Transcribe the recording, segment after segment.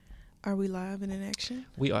Are we live and in action?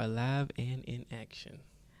 We are live and in action.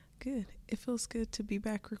 Good. It feels good to be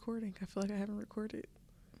back recording. I feel like I haven't recorded.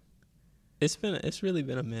 It's really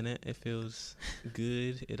been a minute. It feels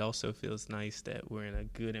good. It also feels nice that we're in a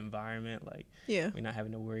good environment. Like, Yeah. we're not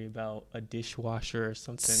having to worry about a dishwasher or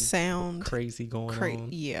something crazy going on.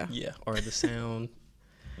 Yeah. Yeah. Or the sound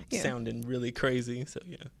sounding really crazy. So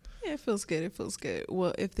yeah. Yeah, it feels good. It feels good.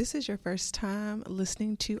 Well, if this is your first time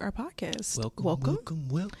listening to our podcast,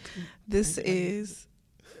 welcome. This is.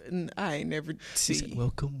 I ain't never see.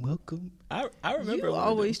 Welcome. I remember You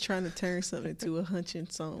always trying to turn something into a hunching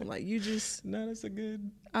song. Like you just. No, that's a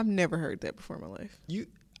good. I've never heard that before in my life.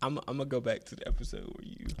 I'm gonna go back to the episode where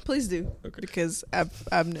you. Please do. Okay. Because I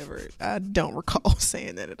don't recall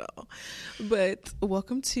saying that at all. But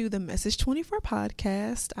welcome to the Message 24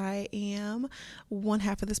 podcast. I am one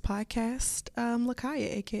half of this podcast,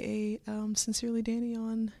 Lakaya, aka Sincerely Danny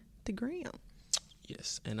on the gram.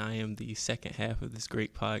 Yes, and I am the second half of this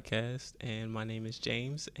great podcast, and my name is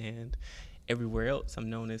James, and everywhere else I'm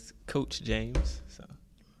known as Coach James. So,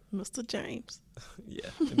 Mr. James. Yeah,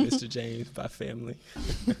 and Mr. James by family.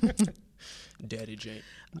 Daddy James.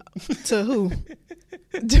 To who?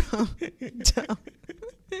 Don't.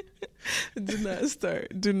 Do not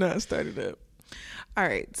start it up. All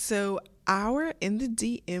right, so our In the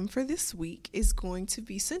DM for this week is going to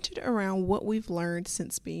be centered around what we've learned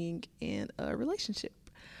since being in a relationship.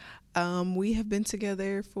 We have been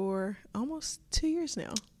together for almost 2 years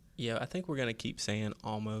now. Yeah, I think we're going to keep saying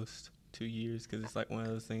almost 2 years because it's like one of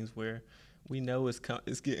those things where we know it's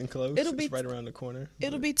getting close. It's right around the corner.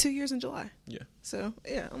 It'll be 2 years in July. Yeah. So,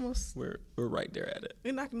 yeah, almost. We're right there at it.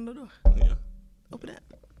 We're knocking on the door. Yeah. Open up.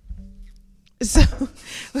 So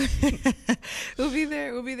we'll be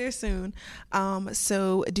there soon.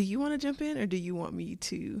 So do you want to jump in or do you want me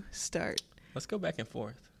to start? Let's go back and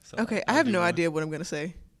forth. So okay, I have no idea what I'm gonna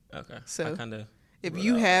say. Okay. So I if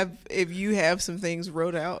you have some things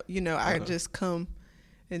wrote out, I just come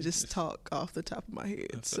and just talk off the top of my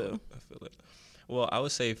head. I feel it. Well, I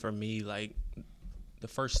would say for me, like the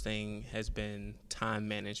first thing has been time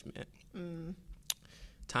management.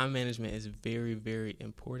 Time management is very, very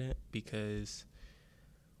important because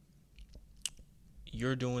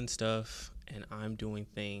you're doing stuff and I'm doing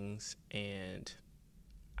things and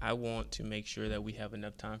I want to make sure that we have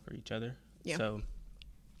enough time for each other. Yeah. So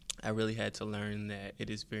I really had to learn that it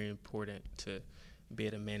is very important to be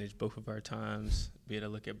able to manage both of our times, be able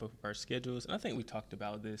to look at both of our schedules. And I think we talked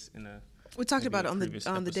about this we talked about it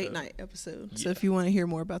on the date night episode. So if you want to hear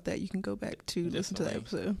more about that, you can go back to listen to that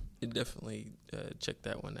episode. Definitely check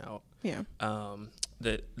that one out. Yeah.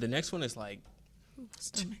 The next one is like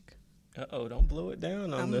stomach. Don't blow it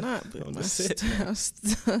down on I'm not blowing my sit.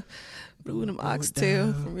 Blew them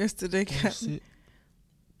oxtail from yesterday.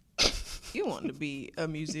 You want to be a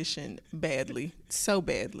musician badly, so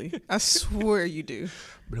badly. I swear you do.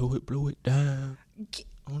 Blow it down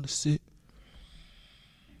on the sit.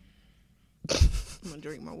 I'm gonna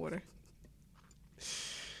drink my water.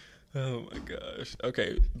 Oh my gosh.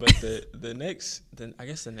 Okay, but the next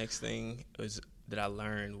thing that I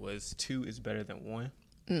learned was 2 is better than 1.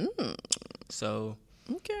 So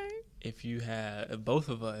okay, if you have both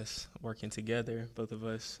of us working together, both of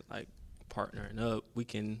us like partnering up, we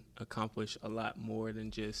can accomplish a lot more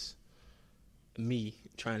than just me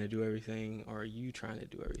trying to do everything or you trying to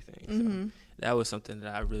do everything. So that was something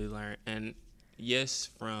that I really learned. And yes,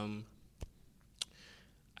 from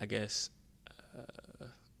I guess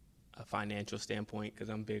a financial standpoint, because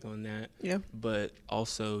I'm big on that. Yeah. But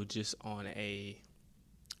also just on a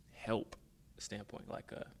help standpoint,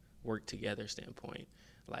 like a work together standpoint.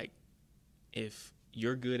 Like if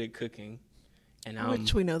you're good at cooking and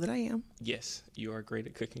which we know that I am. Yes, you are great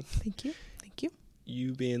at cooking. Thank you.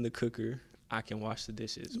 You being the cooker, I can wash the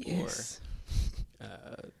dishes. Yes. Or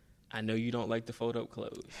I know you don't like to fold up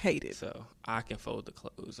clothes. Hate it. So I can fold the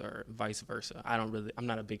clothes or vice versa. I'm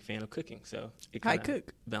not a big fan of cooking. So it I kind of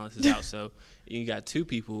cook. balances out. So you got 2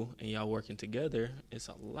 people and y'all working together. It's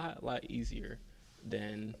a lot easier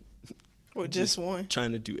than just one.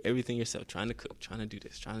 Trying to do everything yourself, trying to cook, trying to do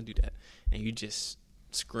this, trying to do that. And you just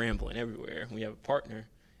scrambling everywhere. When you have a partner,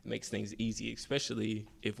 it makes things easy, especially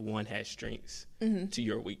if one has strengths to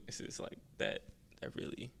your weaknesses. Like that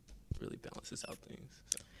really balances out things.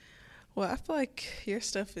 So. Well, I feel like your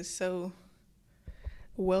stuff is so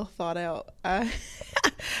well thought out. I'm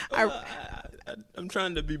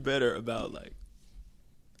trying to be better about like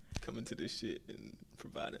coming to this shit and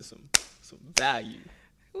providing some value.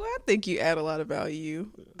 Well, I think you add a lot of value.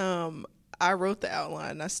 I wrote the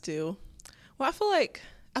outline. I feel like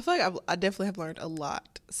I definitely have learned a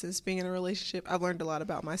lot since being in a relationship. I've learned a lot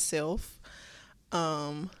about myself.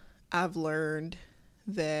 I've learned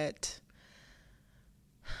that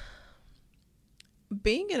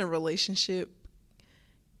being in a relationship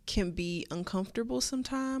can be uncomfortable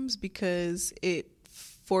sometimes because it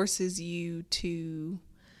forces you to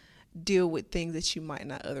deal with things that you might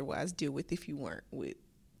not otherwise deal with if you weren't with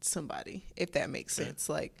somebody, if that makes sense.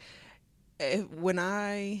 Like, when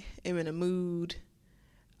I am in a mood,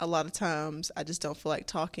 a lot of times I just don't feel like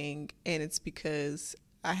talking, and it's because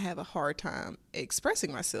I have a hard time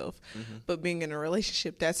expressing myself. But being in a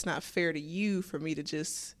relationship, that's not fair to you for me to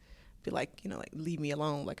just be like, like, leave me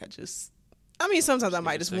alone. Like, I mean, sometimes I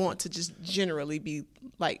might just want to just genuinely be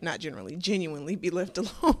left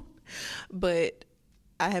alone. But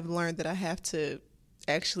I have learned that I have to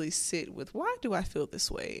actually sit with, why do I feel this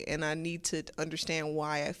way? And I need to understand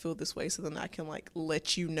why I feel this way, so then I can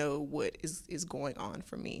let you know what is going on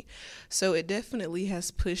for me. So it definitely has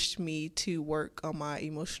pushed me to work on my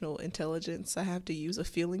emotional intelligence. I have to use a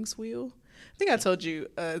feelings wheel. I think I told you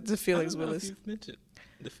the feelings wheel is. You've mentioned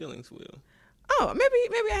the feelings wheel. Oh,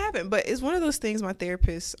 maybe I haven't, but it's one of those things my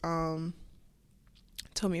therapist told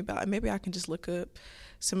me about. Maybe I can just look up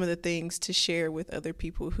some of the things to share with other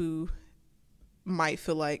people who might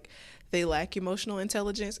feel like they lack emotional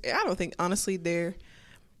intelligence. I don't think, honestly,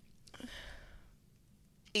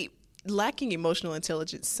 lacking emotional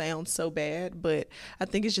intelligence sounds so bad, but I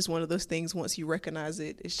think it's just one of those things, once you recognize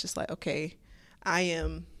it, it's just like, okay, I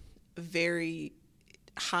am very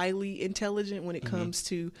highly intelligent when it comes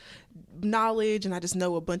to knowledge, and I just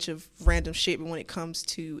know a bunch of random shit. But when it comes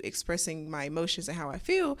to expressing my emotions and how I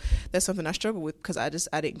feel, that's something I struggle with, because I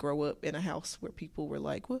didn't grow up in a house where people were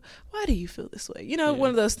like, well, why do you feel this way? One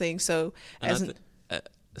of those things. So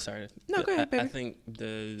sorry. No, go ahead, baby. I think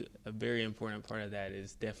a very important part of that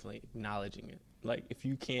is definitely acknowledging it. Like, if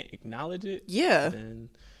you can't acknowledge it, then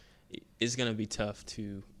it's gonna be tough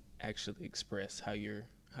to actually express how you're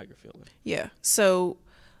feeling. Yeah. So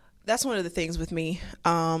that's one of the things with me.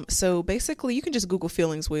 So basically, you can just Google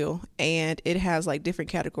feelings wheel, and it has different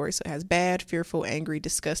categories. So it has bad, fearful, angry,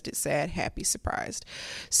 disgusted, sad, happy, surprised.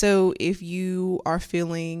 So if you are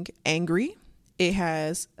feeling angry, it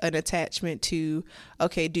has an attachment to,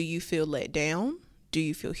 okay, do you feel let down? Do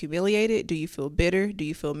you feel humiliated? Do you feel bitter? Do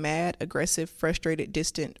you feel mad, aggressive, frustrated,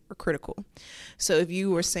 distant, or critical? So if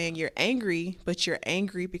you were saying you're angry, but you're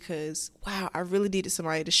angry because, wow, I really needed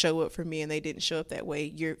somebody to show up for me and they didn't show up that way,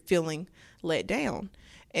 you're feeling let down.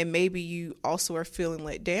 And maybe you also are feeling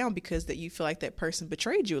let down because that you feel like that person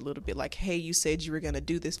betrayed you a little bit. Like, hey, you said you were going to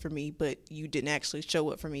do this for me, but you didn't actually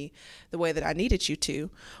show up for me the way that I needed you to.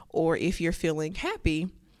 Or if you're feeling happy,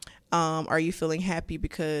 are you feeling happy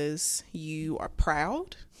because you are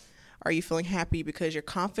proud? Are you feeling happy because you're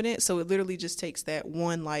confident? So it literally just takes that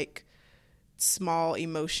one small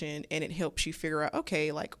emotion, and it helps you figure out, okay,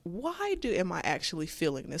 why am I actually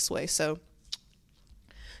feeling this way? So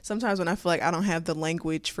sometimes when I feel like I don't have the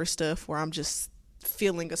language for stuff, where I'm just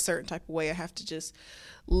feeling a certain type of way, I have to just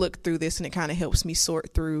look through this, and it kind of helps me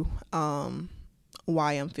sort through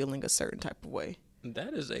why I'm feeling a certain type of way.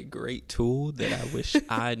 That is a great tool that I wish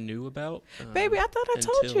I knew about. Baby, I thought I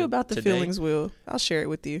told you about the feelings wheel. I'll share it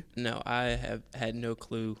with you. No, I have had no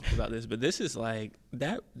clue about this, but this is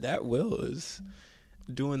that wheel is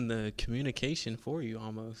doing the communication for you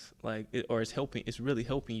almost, it's really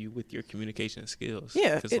helping you with your communication skills.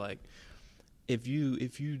 Yeah. Because if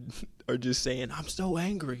you are just saying, I'm so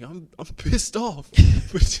angry, I'm pissed off.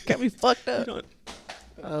 Got me fucked up.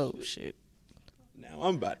 Oh, shit. Now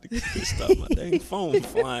I'm about to get pissed off. My dang phone's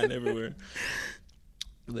flying everywhere.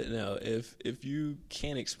 But no, if you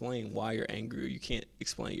can't explain why you're angry, or you can't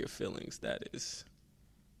explain your feelings, that is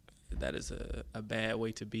a bad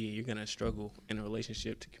way to be. You're gonna struggle in a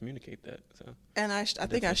relationship to communicate that. So, and I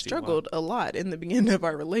think I struggled a lot in the beginning of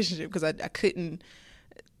our relationship, because I couldn't.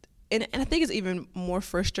 And I think it's even more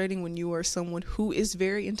frustrating when you are someone who is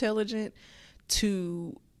very intelligent,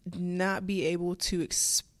 to not be able to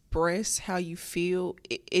express how you feel.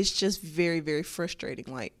 It's just very, very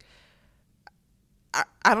frustrating.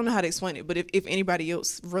 I don't know how to explain it, but if anybody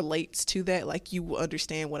else relates to that, you will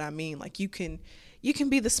understand what I mean. You can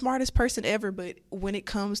be the smartest person ever, but when it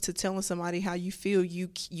comes to telling somebody how you feel, you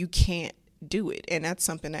can't do it. And that's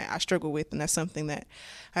something that I struggle with, and that's something that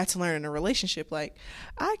I had to learn in a relationship. I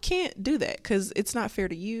can't do that, because it's not fair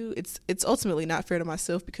to you. It's ultimately not fair to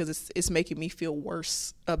myself, because it's making me feel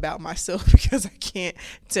worse about myself because I can't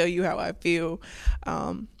tell you how I feel.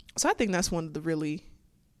 So I think that's one of the really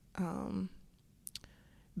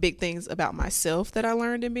big things about myself that I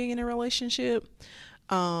learned in being in a relationship.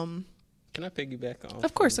 Can I piggyback on?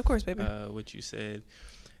 Of course, baby. What you said.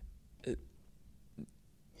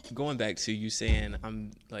 Going back to you saying,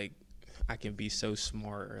 I can be so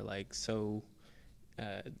smart or like so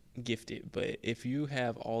gifted. But if you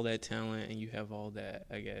have all that talent and you have all that,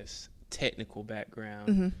 I guess, technical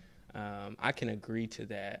background, I can agree to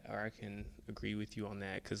that, or I can agree with you on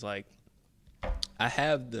that, because like I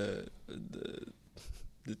have the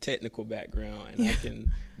technical background, and I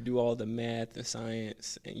can do all the math and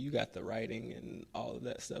science, and you got the writing and all of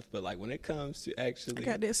that stuff. But like when it comes to actually, I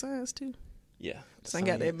got that science too. Yeah, so I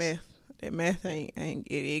got that math. That math ain't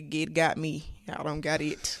it got me. I don't got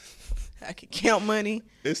it. I can count money.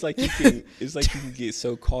 It's like you can get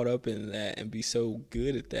so caught up in that and be so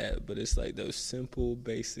good at that, but it's like those simple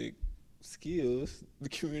basic skills, the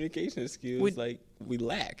communication skills, we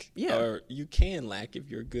lack. Yeah. Or you can lack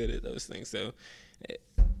if you're good at those things. So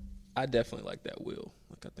I definitely like that will.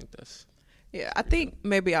 Like I think that's I think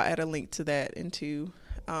maybe I'll add a link to that into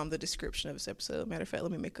the description of this episode. Matter of fact,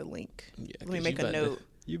 let me make a link. Yeah, let me make a note.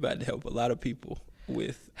 You about to help a lot of people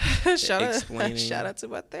with shout explaining. Out to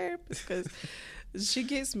my therapist, because she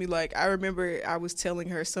gets me. Like, I remember I was telling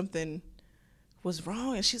her something was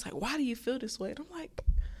wrong, and she's like, "Why do you feel this way?" And I'm like,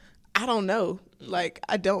 I don't know. Like,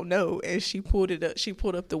 I don't know. And she pulled it up. She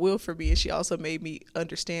pulled up the will for me, and she also made me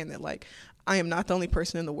understand that, like, I am not the only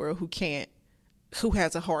person in the world who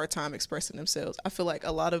has a hard time expressing themselves. I feel like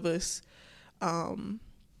a lot of us,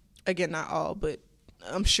 again, not all, but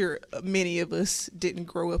I'm sure many of us didn't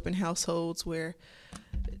grow up in households where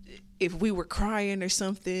if we were crying or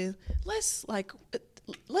something, let's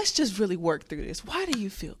just really work through this. Why do you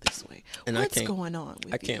feel this way? And what's going on with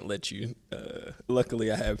you? I can't let you.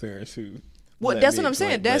 Luckily, I have parents who. Well, that's what I'm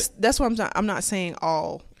saying. That's what I'm not saying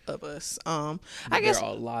all of us. I guess there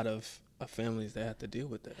are a lot of families that have to deal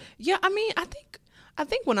with that. Yeah, I mean, I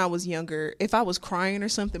think when I was younger, if I was crying or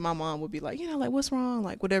something, my mom would be like, like, what's wrong?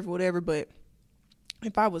 Like, whatever. But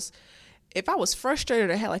if I was frustrated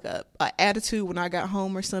or had like a attitude when I got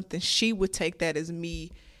home or something, she would take that as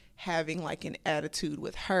me having like an attitude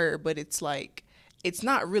with her. But it's like, it's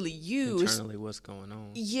not really you. Internally, what's going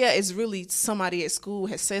on? Yeah, it's really somebody at school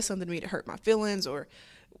has said something to me to hurt my feelings or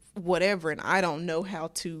whatever, and I don't know how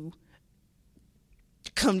to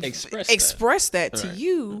express that to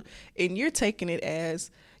you, and you're taking it as,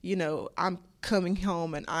 I'm coming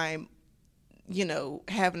home and I'm,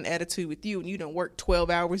 having an attitude with you, and you done worked 12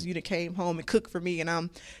 hours, you done came home and cooked for me, and I'm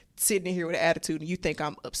sitting here with an attitude, and you think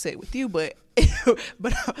I'm upset with you, but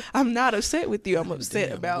I'm not upset with you. I'm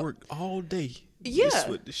upset about worked all day. Yeah, this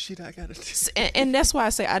what the shit I gotta do. And that's why I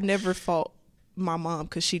say I never fought my mom,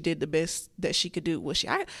 because she did the best that she could do.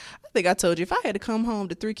 I think I told you, if I had to come home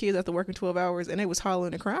to 3 kids after working 12 hours and they was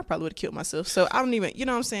hollering and crying, I probably would have killed myself. So I don't even, you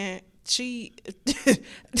know what I'm saying?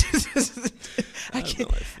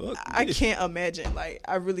 I can't imagine. Like,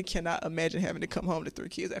 I really cannot imagine having to come home to 3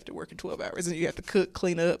 kids after working 12 hours, and you have to cook,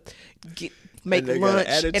 clean up, make lunch,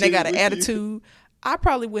 and they got an attitude. I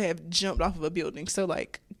probably would have jumped off of a building. So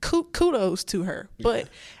like, kudos to her. But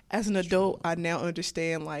as an adult, I now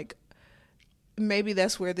understand, like, maybe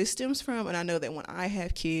that's where this stems from. And I know that when I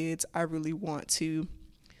have kids, I really want to,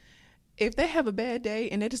 if they have a bad day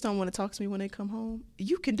and they just don't want to talk to me when they come home,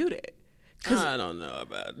 you can do that. I don't know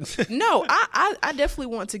about it. No, I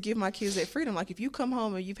definitely want to give my kids that freedom. Like, if you come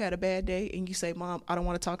home and you've had a bad day and you say, Mom, I don't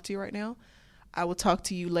want to talk to you right now, I will talk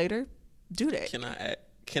to you later. Do that.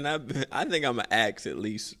 I think I'm gonna ask at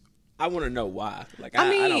least. I want to know why. Like,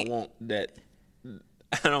 I don't want that.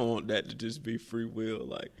 I don't want that to just be free will.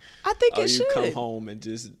 Like, I think it should. You come home and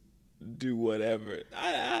just do whatever.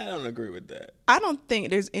 I don't agree with that. I don't think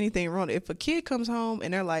there's anything wrong. If a kid comes home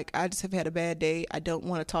and they're like, I just have had a bad day, I don't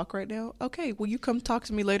want to talk right now. Okay, well, you come talk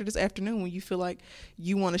to me later this afternoon when you feel like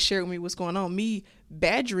you want to share with me what's going on. Me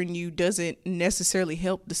badgering you doesn't necessarily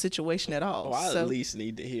help the situation at all. Well, I at least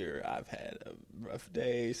need to hear I've had a rough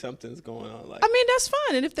day, something's going on. Like, I mean, that's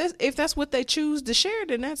fine, and if that's what they choose to share,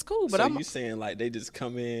 then that's cool. But so you saying, like, they just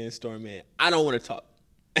come in, storm in, I don't want to talk,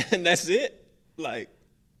 and that's it? Like,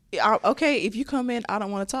 okay, if you come in, I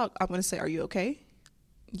don't want to talk, I'm going to say, are you okay?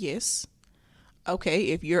 Yes. Okay,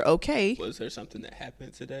 if you're okay. Was there something that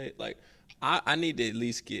happened today? Like, I need to at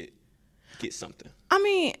least get something. I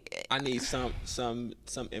mean, I need some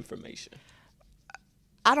information.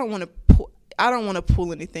 I don't want to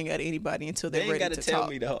pull anything out of anybody until they're ready to talk. They ain't got to tell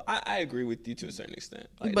me the whole. I agree with you to a certain extent.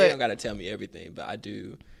 Like, they don't got to tell me everything, but I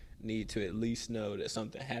do need to at least know that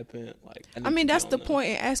something happened. Like, I mean, that's the point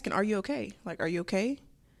in asking, are you okay? Like, are you okay?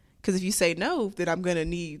 Because if you say no, then I'm going to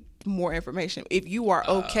need more information. If you are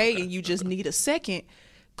okay and you just need a second,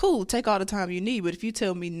 cool, take all the time you need. But if you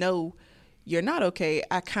tell me no, you're not okay,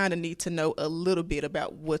 I kind of need to know a little bit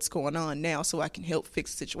about what's going on now so I can help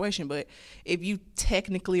fix the situation. But if you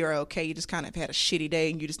technically are okay, you just kind of had a shitty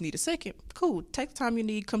day and you just need a second, cool. Take the time you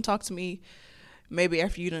need. Come talk to me. Maybe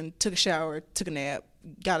after you done took a shower, took a nap,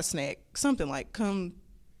 got a snack, something like, come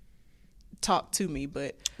talk to me.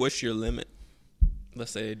 But what's your limit?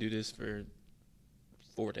 Let's say they do this for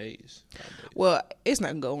 4 days. 5 days. Well, it's not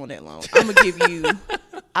gonna go on that long. I'm gonna give you.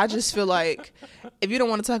 I just feel like if you don't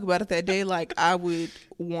want to talk about it that day, like I would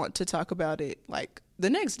want to talk about it like the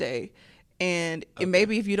next day, and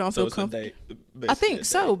maybe if you don't feel comfortable, I think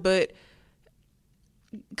so. But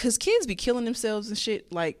because kids be killing themselves and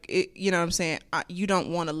shit, like it, you know what I'm saying. You don't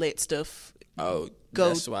want to let stuff. Go.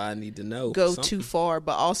 That's why I need to know. Go something. Too far,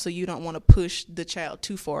 but also you don't want to push the child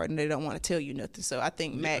too far, and they don't want to tell you nothing. So I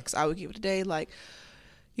think max, I would give it a day, like.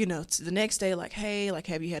 You know, to the next day, like, hey, like,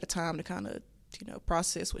 have you had a time to kind of, you know,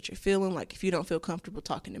 process what you're feeling? Like, if you don't feel comfortable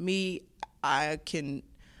talking to me, I can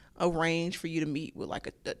arrange for you to meet with, like,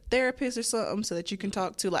 a therapist or something so that you can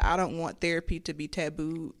talk to. Like, I don't want therapy to be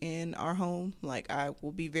taboo in our home. Like, I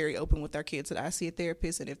will be very open with our kids that I see a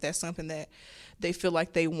therapist. And if that's something that they feel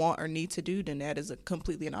like they want or need to do, then that is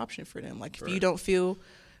completely an option for them. Like, if you don't feel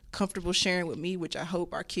comfortable sharing with me, which I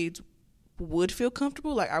hope our kids would feel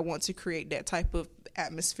comfortable, like I want to create that type of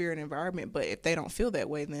atmosphere and environment. But if they don't feel that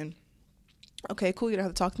way, then okay, cool, you don't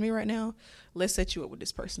have to talk to me right now. Let's set you up with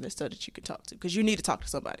this person so that you can talk to, because you need to talk to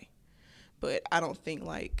somebody. But I don't think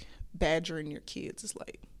like badgering your kids is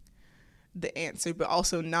like the answer, but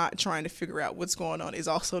also not trying to figure out what's going on is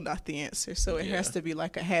also not the answer. So it has to be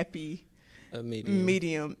like a happy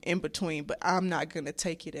medium in between. But I'm not gonna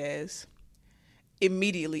take it as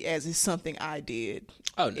immediately as it's something I did.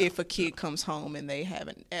 Oh, no, if a kid comes home and they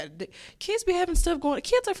haven't added, kids be having stuff going.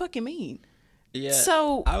 Kids are fucking mean. Yeah.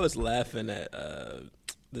 So I was laughing at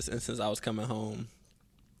this instance. I was coming home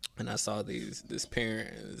and I saw this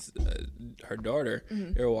parent and her daughter.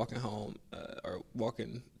 They were walking home or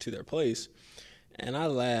walking to their place, and I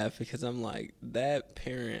laughed because I'm like, that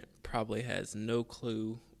parent probably has no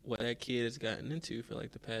clue what that kid has gotten into for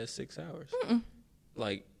like the past 6 hours.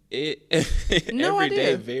 Like. Every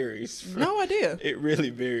day varies. No idea. It really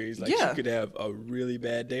varies. Like you could have a really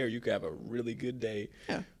bad day, or you could have a really good day,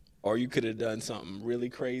 or you could have done something really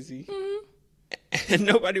crazy, and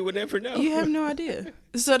nobody would ever know. You have no idea.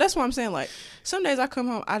 So that's why I'm saying, like, some days I come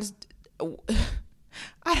home, I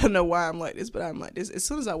don't know why I'm like this, but I'm like this. As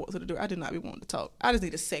soon as I walk to the door, I do not be wanting to talk. I just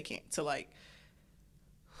need a second to like,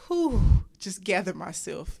 just gather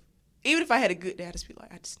myself. Even if I had a good day, I just be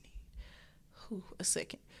like, I just need a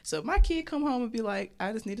second. So if my kid come home and be like,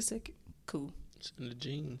 I just need a second, cool. It's in the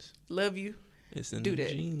genes. Love you. It's in the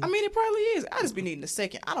genes. I mean, it probably is. I just be needing a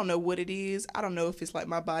second. I don't know what it is. I don't know if it's like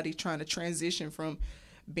my body trying to transition from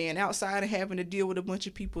being outside and having to deal with a bunch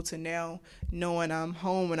of people to now knowing I'm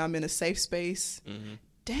home and I'm in a safe space.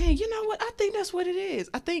 Dang, you know what? I think that's what it is.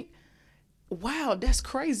 I think, wow, that's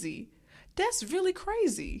crazy. That's really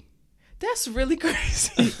crazy. That's really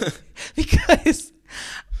crazy. Because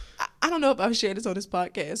I don't know if I've shared this on this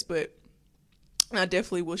podcast, but I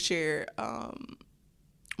definitely will share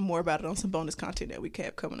more about it on some bonus content that we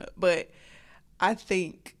have coming up. But I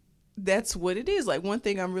think that's what it is. Like, one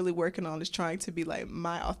thing I'm really working on is trying to be like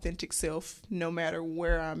my authentic self no matter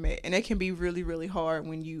where I'm at. And it can be really, really hard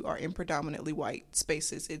when you are in predominantly white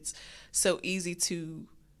spaces. It's so easy to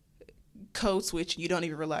code switch and you don't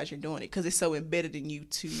even realize you're doing it because it's so embedded in you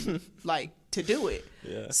to like to do it.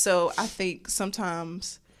 So I think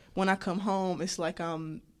sometimes when I come home, it's like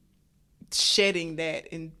I'm shedding that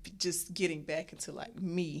and just getting back into like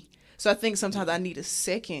me. So I think sometimes I need a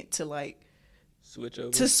second to like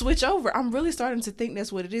switch over. I'm really starting to think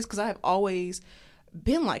that's what it is, because I've always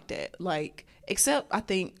been like that. Like, except I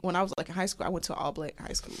think when I was like in high school, I went to an all black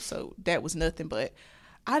high school, so that was nothing. But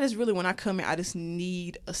I just really, when I come in, I just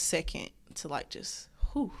need a second to like just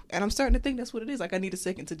and I'm starting to think that's what it is. Like, I need a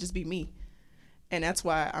second to just be me. And that's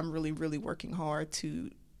why I'm really, really working hard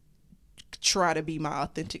to try to be my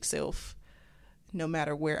authentic self no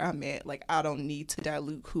matter where I'm at. Like, I don't need to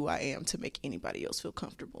dilute who I am to make anybody else feel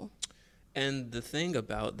comfortable. And the thing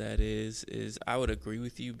about that is I would agree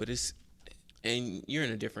with you, but and you're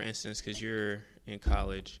in a different instance because you're in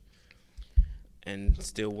college and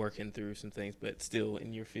still working through some things, but still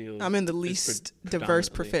in your field. I'm in the least diverse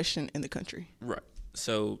profession in the country. Right.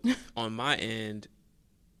 So on my end,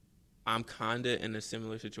 I'm kind of in a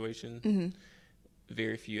similar situation.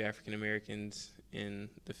 Very few African Americans in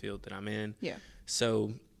the field that I'm in. Yeah.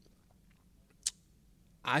 So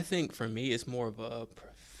I think for me, it's more of a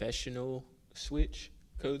professional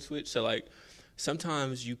code switch. So like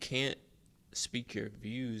sometimes you can't speak your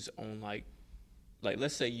views on like like,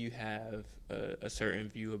 let's say you have a certain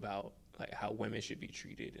view about like how women should be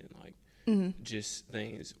treated and like just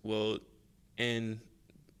things. Well, in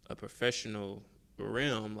a professional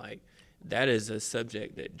realm, like that is a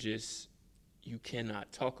subject that just you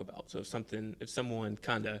cannot talk about. So if someone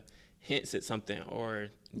kind of hints at something or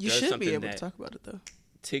you does should something be able that to talk about it though,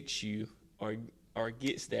 ticks you or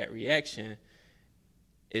gets that reaction,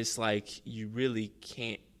 it's like you really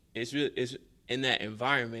can't. It's in that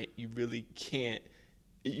environment you really can't.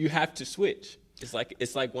 You have to switch. It's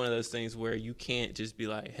like one of those things where you can't just be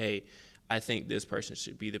like, hey, I think this person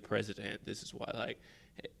should be the president. This is why. Like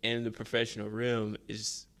in the professional realm,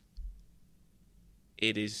 it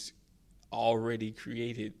is already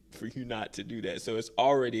created for you not to do that. So it's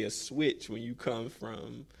already a switch when you come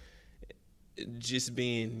from just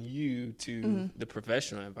being you to the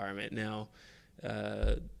professional environment. Now,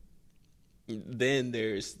 then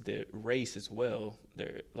there's the race as well.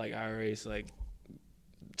 There, like our race, like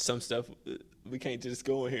some stuff we can't just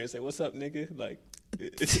go in here and say, "What's up, nigga?" Like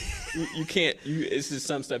you can't. It's just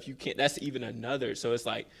some stuff you can't. That's even another. So it's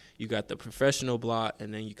like you got the professional block,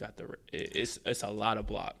 and then you got it's a lot of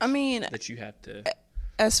blocks. I mean, that you have to.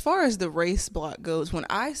 As far as the race block goes, when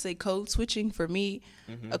I say code switching, for me,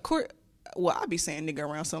 of course, well, I be saying nigga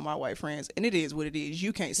around some of my white friends, and it is what it is.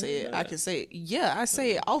 You can't say it. I can say it. Yeah, I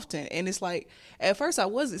say it often, and it's like at first I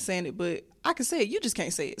wasn't saying it, but I can say it. You just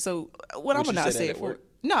can't say it. So what I'm gonna not say it for?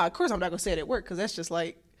 No, of course I'm not gonna say it at work because that's just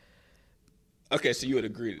like. Okay, so you would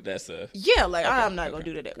agree that that's a... Yeah, like, okay, I'm not going to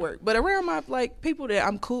do that at work. But around my, like, people that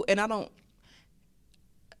I'm cool, and I don't...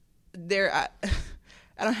 I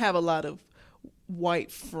don't have a lot of white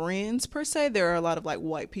friends, per se. There are a lot of, like,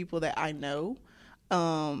 white people that I know.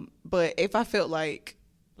 But if I felt like...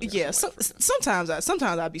 Yeah, sometimes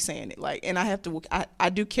I'd be saying it, like, and I have to... I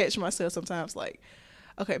do catch myself sometimes, like,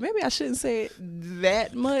 okay, maybe I shouldn't say it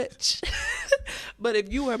that much. But if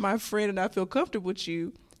you are my friend and I feel comfortable with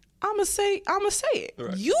you... I'ma say it.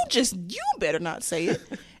 Right. You better not say it.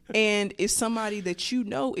 And if somebody that you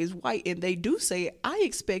know is white and they do say it, I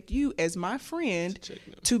expect you as my friend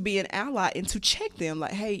to be an ally and to check them.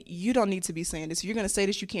 Like, hey, you don't need to be saying this. If you're gonna say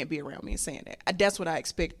this, you can't be around me and saying that. That's what I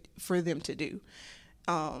expect for them to do.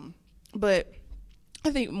 But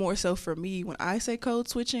I think more so for me, when I say code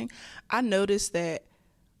switching, I notice that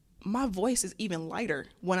my voice is even lighter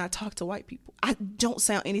when I talk to white people. I don't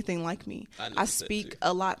sound anything like me. I speak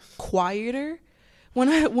a lot quieter when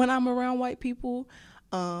I'm around white people,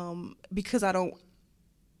 because I don't,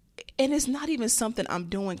 and it's not even something I'm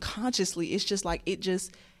doing consciously. It's just like, it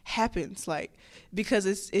just happens, like, because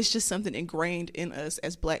it's just something ingrained in us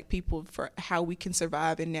as Black people for how we can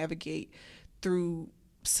survive and navigate through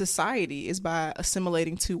society is by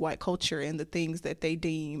assimilating to white culture and the things that they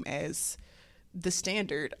deem as the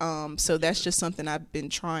standard. So that's just something I've been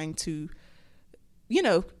trying to,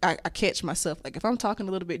 I catch myself, like if I'm talking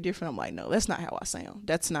a little bit different, I'm like, no, that's not how I sound.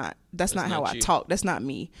 That's not how I talk. That's not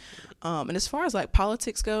me. And as far as like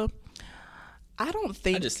politics go, I don't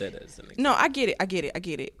think I just said that as an example. No, I get it.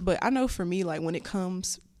 But I know for me, like when it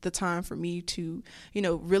comes the time for me to,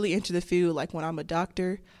 really enter the field, like when I'm a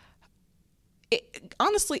doctor,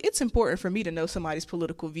 honestly, it's important for me to know somebody's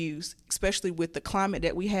political views, especially with the climate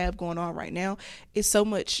that we have going on right now. It's a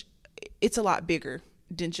lot bigger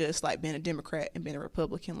than just like being a Democrat and being a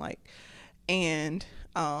Republican. Like, and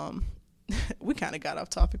we kind of got off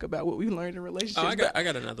topic about what we learned in relationships. Oh, I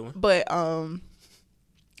got another one. But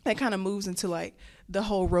that kind of moves into like the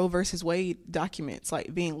whole Roe versus Wade documents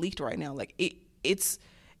like being leaked right now. Like it's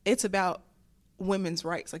about women's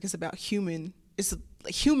rights. Like it's about human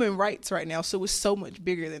rights right now, so it's so much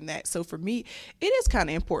bigger than that. So for me, it is kind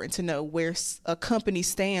of important to know where a company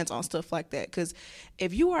stands on stuff like that, because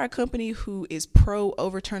if you are a company who is pro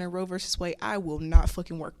overturning Roe versus Wade, I will not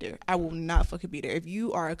fucking work there. I will not fucking be there. If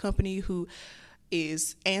you are a company who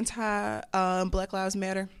is anti Black Lives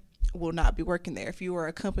Matter, will not be working there. If you are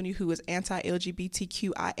a company who is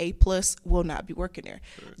anti-LGBTQIA+, will not be working there.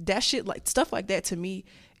 Right. That shit, like stuff like that, to me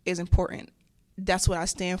is important. That's what I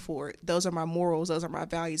stand for. Those are my morals. Those are my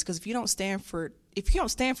values. Because if you don't stand for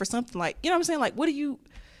something, like, you know what I'm saying? Like, what do you,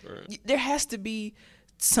 right. There has to be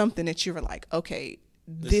something that you're like, okay,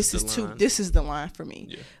 this is the line for me.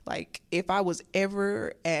 Yeah. Like if I was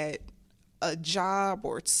ever at a job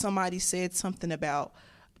or somebody said something about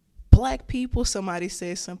Black people, somebody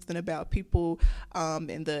says something about people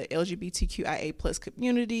in the LGBTQIA+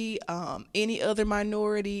 community, any other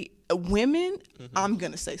minority, women, I'm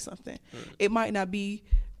going to say something. It might not be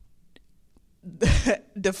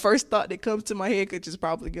the first thought that comes to my head, which is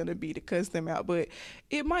probably going to be to cuss them out, but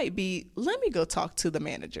it might be, let me go talk to the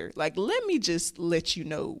manager. Like, let me just let you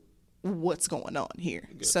know what's going on here.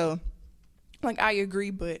 Good. So Like, I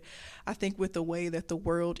agree, but I think with the way that the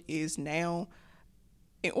world is now,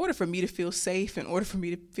 in order for me to feel safe, in order for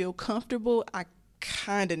me to feel comfortable, I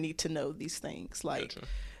kind of need to know these things. Like,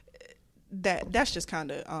 Gotcha. that's just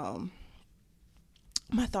kind of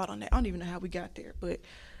my thought on that. I don't even know how we got there, but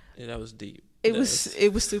Yeah, that was deep. it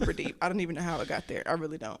was super deep. I don't even know how it got there. I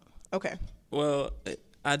really don't. Okay. Well,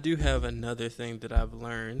 I do have another thing that I've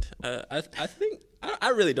learned. I think I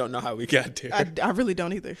really don't know how we got there. I really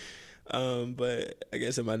don't either. But I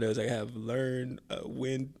guess in my notes I have learn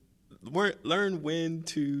when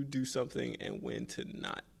to do something and when to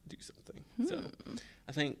not do something. So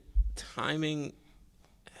I think timing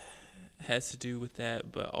has to do with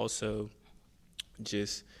that, but also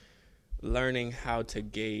just learning how to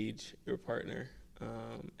gauge your partner.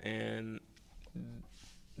 And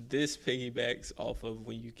this piggybacks off of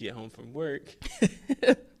when you get home from work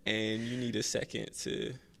and you need a second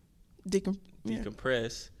to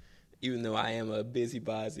decompress. Even though I am a busy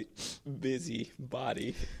body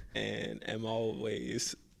and am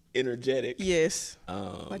always energetic. Yes,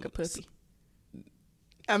 like a puppy.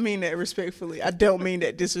 I mean that respectfully. I don't mean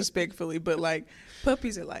that disrespectfully, but like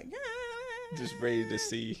puppies are like, just ready to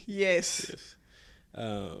see. Yes.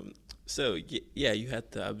 So yeah, you have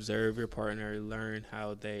to observe your partner, learn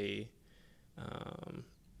how they,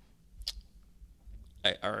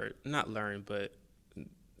 or not learn, but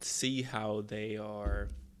see how they are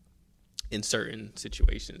in certain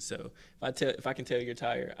situations. So if I can tell you're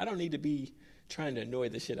tired, I don't need to be trying to annoy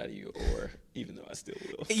the shit out of you, or even though I still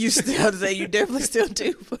will. You still say you definitely still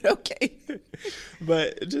do, but okay.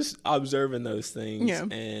 But just observing those things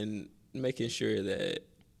and making sure that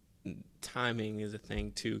timing is a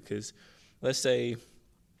thing too, because let's say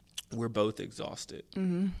we're both exhausted.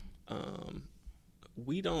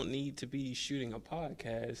 We don't need to be shooting a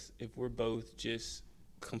podcast if we're both just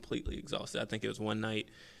completely exhausted. I think it was one night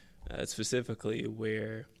specifically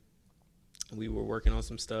where we were working on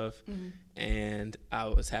some stuff and I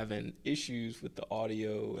was having issues with the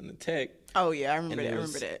audio and the tech. Oh yeah, I remember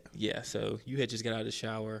that. Yeah, so you had just got out of the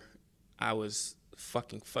shower. I was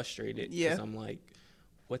fucking frustrated because I'm like,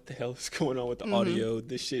 what the hell is going on with the audio?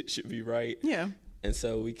 This shit should be right. Yeah. And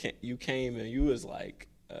so you came and you was like,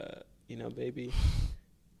 baby,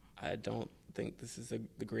 I don't think this is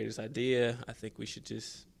the greatest idea. I think we should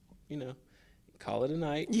just, call it a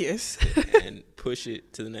night. Yes. And push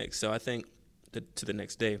it to the next. So I think to the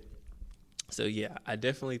next day. So yeah, I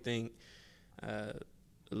definitely think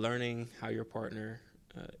learning how your partner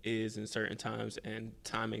is in certain times and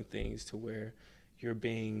timing things to where you're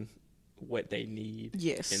being what they need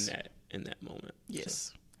in that moment.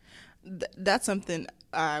 Yes. So. That's something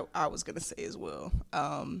I was going to say as well.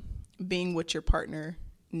 Being what your partner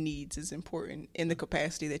needs is important in the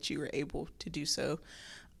capacity that you were able to do so.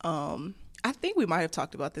 I think we might have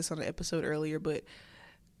talked about this on an episode earlier, but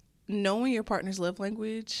knowing your partner's love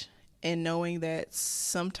language and knowing that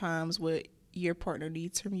sometimes what your partner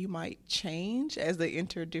needs from you might change as they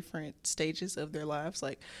enter different stages of their lives.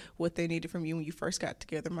 Like what they needed from you when you first got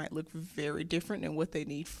together might look very different than what they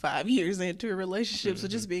need 5 years into a relationship. So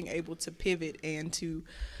just being able to pivot and to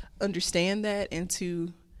understand that and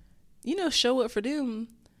to, show up for them.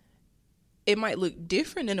 It might look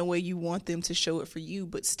different in a way you want them to show it for you,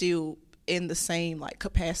 but still in the same like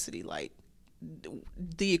capacity, like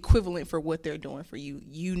the equivalent for what they're doing for you.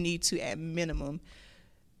 You need to at minimum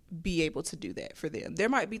be able to do that for them. There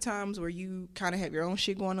might be times where you kind of have your own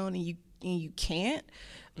shit going on and you can't,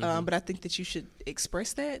 but I think that you should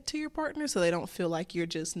express that to your partner so they don't feel like you're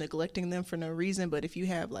just neglecting them for no reason. But if you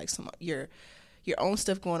have like some your own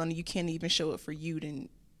stuff going on and you can't even show up for you, then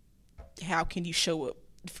how can you show up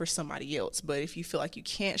for somebody else? But if you feel like you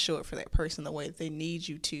can't show up for that person the way that they need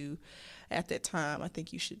you to at that time, I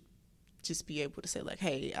think you should just be able to say like,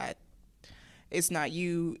 hey, it's not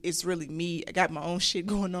you, it's really me. I got my own shit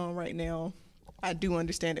going on right now. I do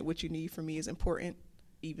understand that what you need from me is important,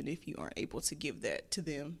 even if you aren't able to give that to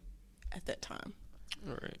them at that time.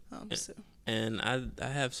 All right. And I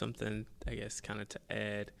have something, I guess, kind of to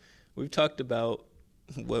add. We've talked about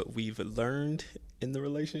what we've learned in the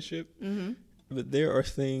relationship, but there are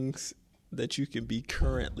things that you can be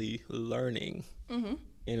currently learning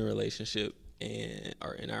in a relationship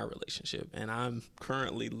or in our relationship. And I'm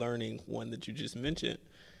currently learning one that you just mentioned,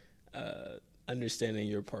 understanding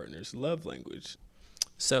your partner's love language.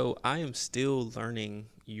 So I am still learning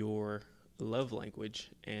your love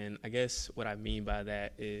language. And I guess what I mean by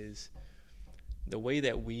that is the way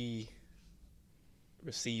that we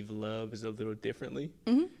receive love is a little differently.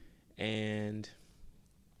 And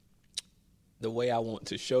the way I want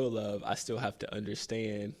to show love, I still have to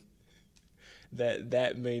understand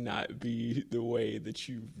that may not be the way that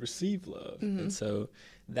you receive love. And so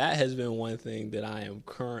that has been one thing that I am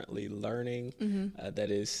currently learning.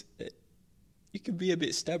 That is, you can be a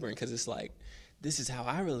bit stubborn because it's like, this is how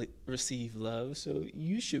I really receive love, so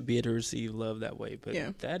you should be able to receive love that way.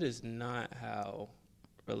 But that is not how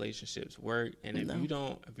relationships work. And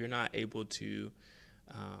if you're not able to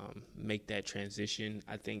make that transition,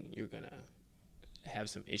 I think you're gonna have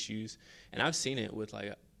some issues. And I've seen it with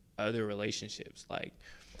like other relationships. Like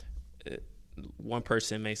one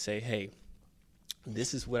person may say, hey,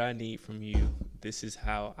 this is what I need from you. This is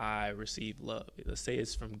how I receive love. Let's say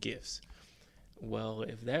it's from gifts. Well,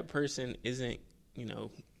 if that person isn't,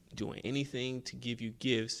 doing anything to give you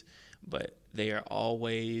gifts, but they are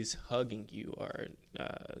always hugging you or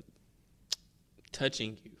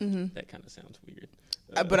touching you, that kind of sounds weird.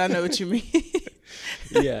 But I know what you mean.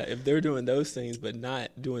 Yeah, if they're doing those things but not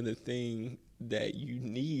doing the thing that you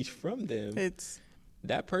need from them,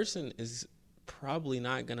 that person is probably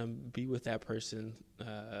not going to be with that person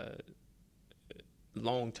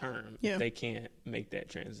long term if they can't make that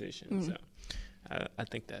transition. So I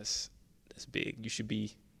think that's big. You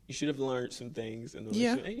should have learned some things in the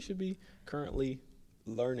relationship, and you should be currently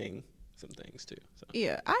learning some things too. So.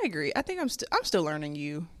 Yeah, I agree. I think I'm still learning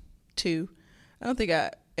you too. I don't think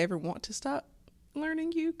I ever want to stop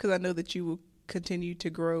learning you because I know that you will continue to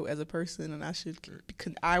grow as a person,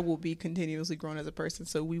 and I will be continuously growing as a person.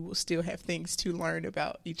 So we will still have things to learn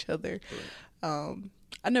about each other. Right.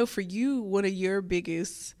 I know for you, one of your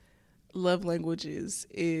biggest love languages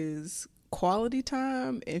is quality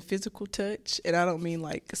time and physical touch. And I don't mean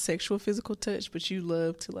like sexual physical touch, but you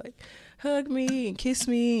love to like hug me and kiss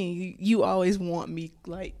me, and you always want me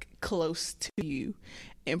like close to you.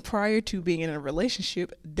 And prior to being in a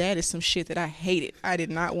relationship, that is some shit that I hated. I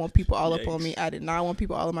did not want people all up on me. I did not want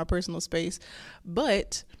people all in my personal space.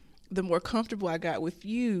 But the more comfortable I got with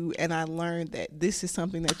you and I learned that this is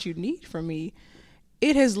something that you need from me,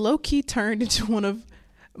 it has low-key turned into one of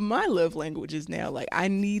my love languages now. Like, I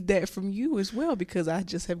need that from you as well because I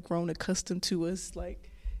just have grown accustomed to us,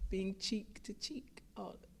 like, being cheek to cheek.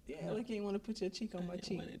 Oh, yeah, like you didn't want to put your cheek on my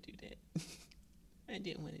cheek. I didn't want to do that. I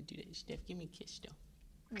didn't want to do that, Steph. Give me a kiss, though.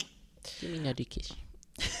 Give me another kiss.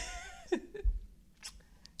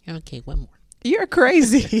 Okay, one more. You're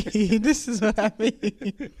crazy. This is what I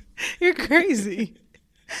mean. You're crazy.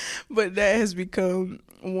 But that has become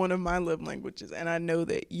one of my love languages, and I know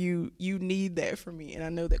that you need that from me, and I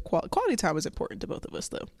know that quality time is important to both of us,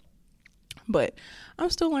 though. But I'm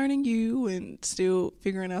still learning you and still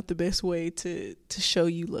figuring out the best way to show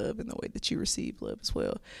you love and the way that you receive love as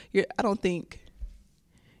well. I don't think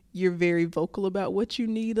you're very vocal about what you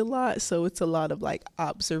need a lot, so it's a lot of like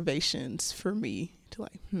observations for me to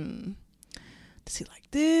like, does he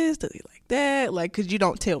like this? Does he like that? Like, because you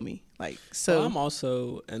don't tell me. Like, so well, I'm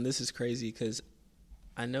also, and this is crazy because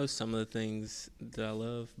I know some of the things that I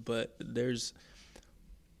love, but there's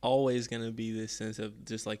always going to be this sense of,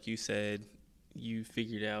 just like you said, you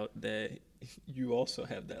figured out that you also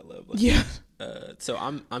have that love. Yeah. So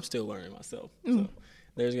I'm still learning myself. So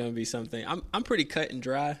there's going to be something. I'm pretty cut and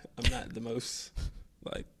dry. I'm not the most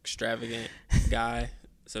like extravagant guy,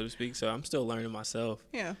 so to speak. So I'm still learning myself.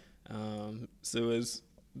 Yeah. So as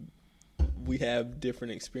we have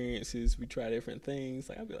different experiences, we try different things.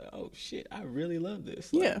 Like I'll be like, oh shit, I really love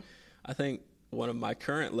this. Like, yeah. I think one of my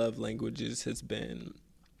current love languages has been,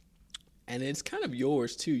 and it's kind of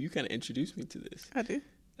yours too. You kind of introduced me to this. I do.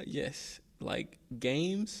 Yes, like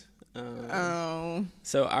games. Oh.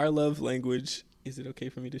 So our love language. Is it okay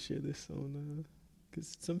for me to share this on?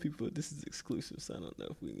 Because some people, this is exclusive, so I don't know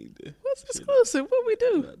if we need to. What's exclusive? What we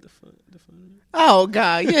do? The fun. Oh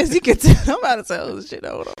God, yes, you can tell. I'm about to tell this shit.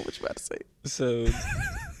 Hold on, what you about to say? So,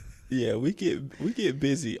 yeah, we get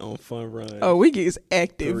busy on Fun Run. Oh, we get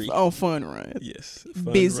active 3. on Fun Run. Yes,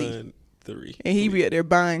 Fun busy. Run 3. And he be out there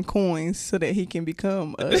buying coins so that he can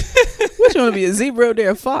become a. What you want to be, a zebra or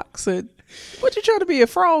a fox? Or, what you trying to be, a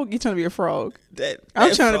frog? You trying to be a frog?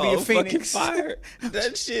 I'm trying to be a phoenix. Fire.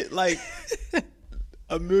 That shit like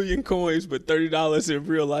 $1 million coins, but $30 in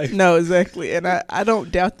real life. No, exactly. And I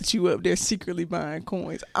don't doubt that you up there secretly buying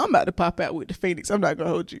coins. I'm about to pop out with the phoenix. I'm not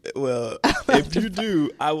gonna hold you. Well, if you do,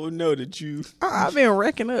 I will know that you. I've been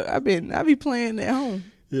racking up. I be playing at home.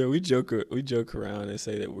 Yeah, we joke around and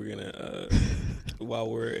say that we're gonna while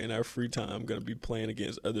we're in our free time gonna be playing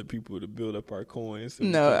against other people to build up our coins. So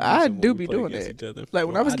no, I do be doing that. Like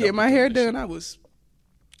when I was getting my hair done, I was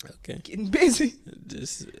getting busy.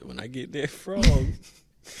 Just when I get that frog,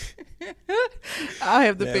 I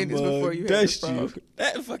have the phoenix before you have the frog.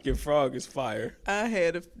 That fucking frog is fire. I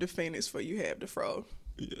had the phoenix before you have the frog.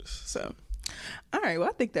 Yes. So, All right. Well,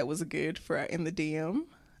 I think that was good for in the DM.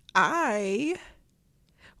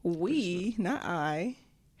 We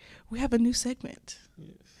have a new segment.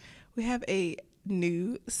 Yes. We have a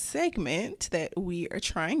new segment that we are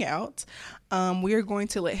trying out. We are going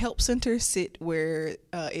to let Help Center sit where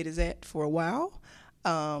it is at for a while.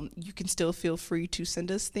 You can still feel free to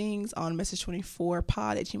send us things on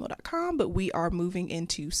message24pod@gmail.com, but we are moving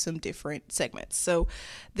into some different segments. So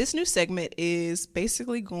this new segment is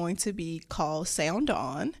basically going to be called Sound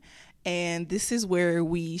On. And this is where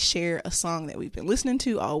we share a song that we've been listening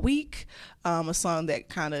to all week, a song that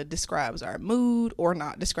kind of describes our mood or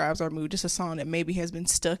not describes our mood, just a song that maybe has been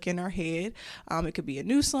stuck in our head. It could be a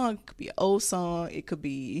new song, it could be an old song, it could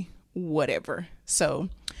be whatever. So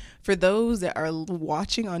for those that are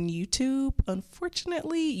watching on YouTube,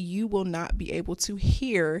 unfortunately, you will not be able to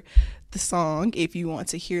hear the song. If you want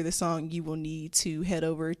to hear the song, you will need to head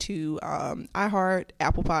over to iHeart,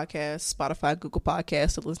 Apple Podcasts, Spotify, Google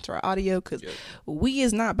Podcasts to listen to our audio, because we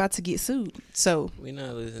is not about to get sued. So we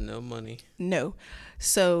not losing no money. No.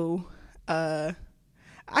 So I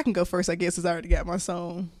can go first, I guess, as I already got my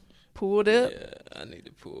song pulled up. Yeah, I need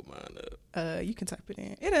to pull mine up. You can type it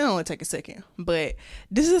in. It'll only take a second. But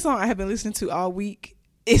this is a song I have been listening to all week.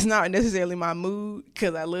 It's not necessarily my mood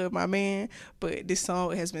because I love my man, but this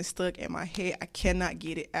song has been stuck in my head. I cannot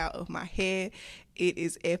get it out of my head. It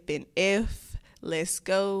is F and F. Let's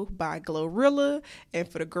Go by Glorilla. And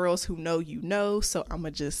for the girls who know, you know. So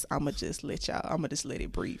I'ma just let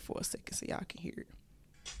it breathe for a second so y'all can hear it.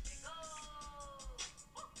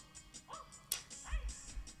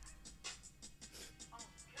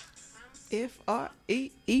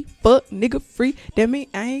 F-R-E-E, fuck nigga free. That mean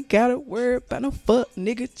I ain't gotta worry about no fuck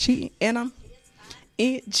nigga cheating. And I'm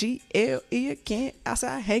N-G-L-E again,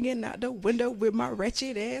 outside hanging out the window with my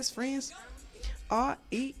wretched ass friends.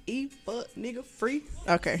 R-E-E, fuck nigga free.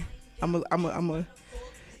 Okay, I'm a.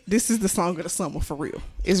 This is the song of the summer for real.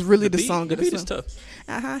 It's really the song of the summer.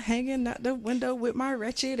 Hanging out the window with my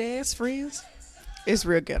wretched ass friends. It's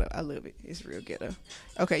real ghetto. I love it. It's real ghetto.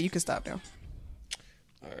 Okay, you can stop now.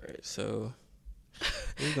 All right, so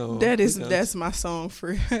that's my song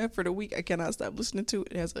for the week. I cannot stop listening to it.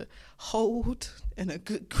 It has a hold and a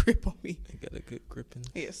good grip on me. It got a good gripping.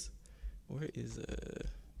 Yes. Where is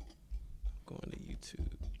going to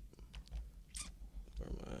YouTube? Where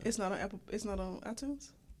am I? It's not on Apple. It's not on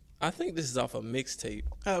iTunes. I think this is off a mixtape.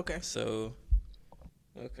 Oh, okay. So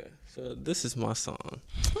this is my song,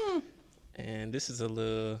 and this is a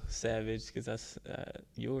little savage because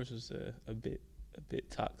yours was a bit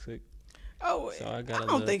toxic. Oh, so I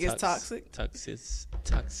don't think it's toxic.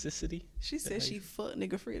 Toxicity. She said she fuck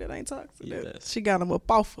nigga free. That ain't toxic. Yeah, she got him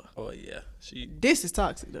up off her. Oh yeah, This is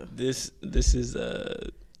toxic though. This is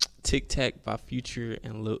Tic Tac by Future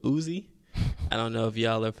and Lil Uzi. I don't know if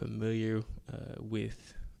y'all are familiar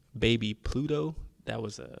with Baby Pluto. That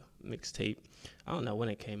was a mixtape. I don't know when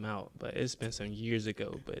it came out, but it's been some years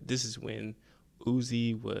ago. But this is when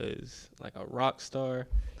Uzi was like a rock star.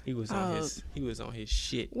 He was on his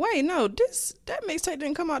shit. Wait, no, that mixtape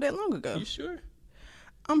didn't come out that long ago. You sure?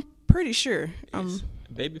 I'm pretty sure.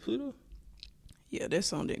 Baby Pluto? Yeah, that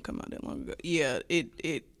song didn't come out that long ago. Yeah,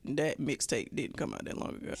 that mixtape didn't come out that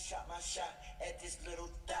long ago.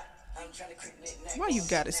 Why you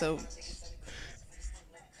got it so?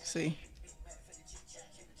 See,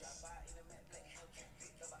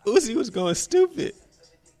 Uzi was going stupid.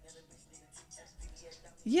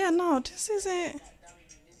 Yeah, no, this isn't.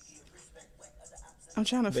 I'm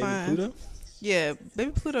trying to find. Pluto? Yeah,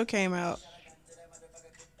 Baby Pluto came out.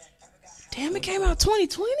 Damn, it came out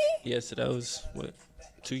 2020? Yeah, so that was,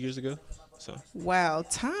 2 years ago? So. Wow,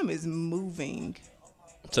 time is moving.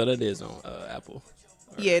 So that is on Apple.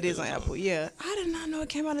 Yeah, it is on Apple, yeah. I did not know it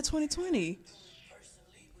came out in 2020.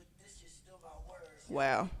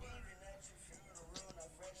 Wow.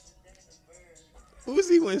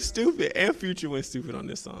 Uzi went stupid and Future went stupid on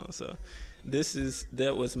this song, so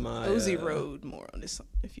that was my Uzi rode more on this song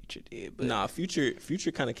than Future did, but nah, Future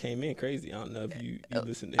kind of came in crazy. I don't know if you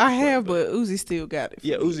listened to his I have, but Uzi still got it.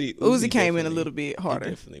 Yeah, Uzi came in a little bit harder.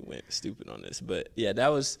 He definitely went stupid on this, but yeah, that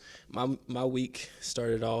was my week.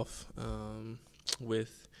 Started off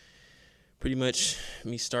with pretty much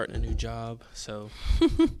me starting a new job, so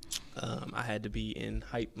I had to be in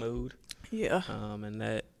hype mode. Yeah. And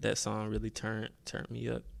that song really turned me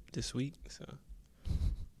up this week. So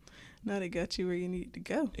now they got you where you need to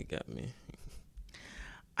go. It got me.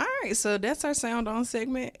 All right, so that's our Sound On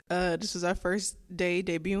segment. This was our first day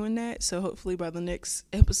debuting that, so hopefully by the next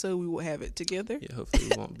episode we will have it together. Yeah, hopefully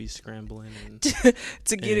we won't be scrambling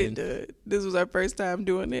to get it done. This was our first time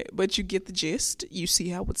doing it, but you get the gist. You see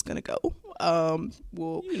how it's gonna go.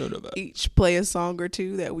 We'll You know the vibe. each play a song or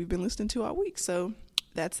two that we've been listening to all week. So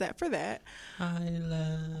that's that for that. I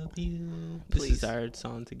love you. Please. This is our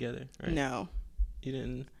song together, right? No, You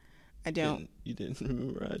didn't. I don't. You didn't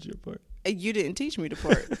memorize your part. You didn't teach me the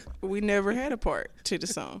part. We never had a part to the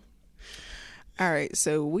song. All right,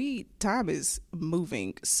 so time is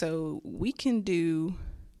moving, so we can do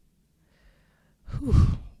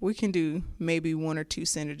maybe 1 or 2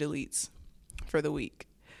 center deletes for the week.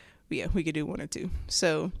 But yeah, we could do 1 or 2.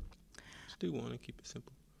 So Just do one and keep it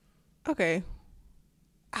simple. okay,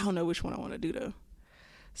 I don't know which one I want to do though.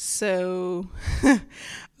 So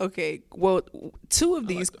okay, well, 2 of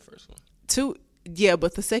these. I like the first one. 2, yeah,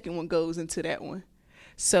 but the second one goes into that one.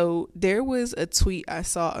 So there was a tweet I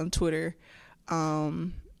saw on Twitter.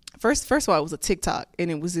 First of all, it was a TikTok, and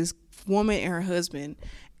it was this woman and her husband,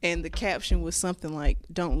 and the caption was something like,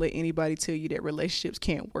 "Don't let anybody tell you that relationships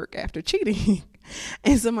can't work after cheating."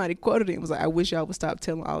 And somebody quoted it and was like, "I wish y'all would stop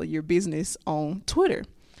telling all of your business on Twitter,"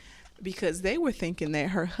 because they were thinking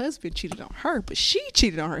that her husband cheated on her, but she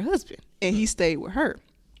cheated on her husband, and he stayed with her.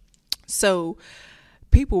 So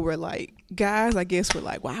people were like, guys, I guess, were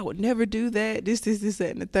like, well, I would never do that. This,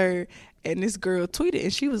 that, and the third. And this girl tweeted,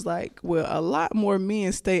 and she was like, well, a lot more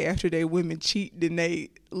men stay after their women cheat than they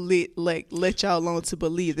let y'all on to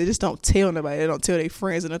believe. They just don't tell nobody. They don't tell their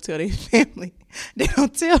friends. They don't tell their family. They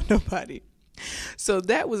don't tell nobody. So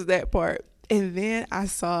that was that part. And then I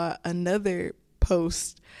saw another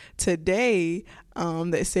post today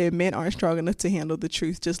that said, men aren't strong enough to handle the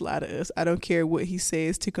truth. Just lie to us. I don't care what he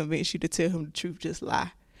says to convince you to tell him the truth. Just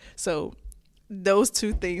lie. So those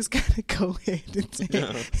 2 things kind of go hand in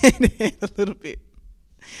hand a little bit.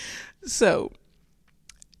 So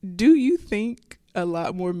do you think a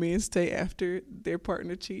lot more men stay after their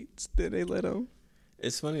partner cheats than they let on?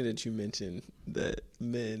 It's funny that you mentioned that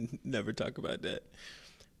men never talk about that.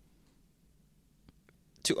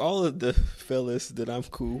 To all of the fellas that I'm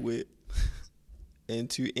cool with, and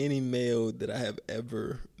to any male that I have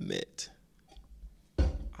ever met,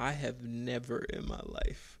 I have never in my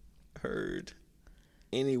life heard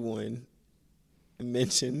anyone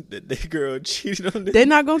mention that their girl cheated on them. They're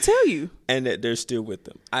not gonna tell you, and that they're still with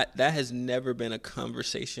them. That has never been a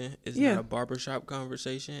conversation. It's not a barbershop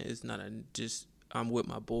conversation. It's not a just I'm with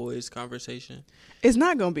my boys conversation. It's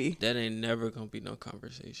not gonna be. That ain't never gonna be no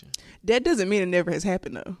conversation. That doesn't mean it never has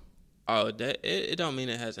happened though. Oh, that it don't mean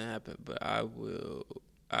it hasn't happened, but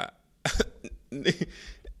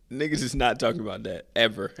niggas is not talking about that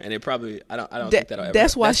ever, and it probably I don't think that'll ever.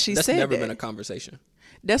 That's why that's she said that's never that. been a conversation.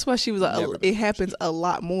 That's why she was like, it happens a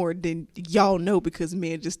lot more than y'all know because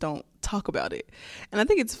men just don't talk about it. And I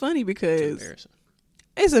think it's funny because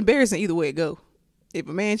it's embarrassing either way it go. If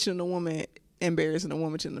a man cheating on a woman, embarrassing. A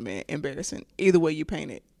woman cheating on a man, embarrassing. Either way you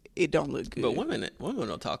paint it, it don't look good. But women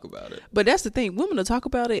don't talk about it. But that's the thing. Women will talk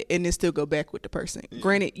about it and then still go back with the person. Yeah.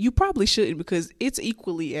 Granted, you probably shouldn't because it's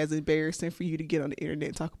equally as embarrassing for you to get on the internet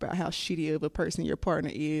and talk about how shitty of a person your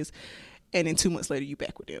partner is, and then 2 months later you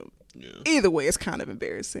back with them. Yeah. Either way, it's kind of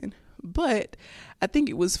embarrassing. But I think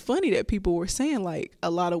it was funny that people were saying like a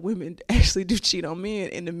lot of women actually do cheat on men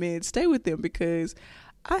and the men stay with them, because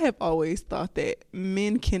I have always thought that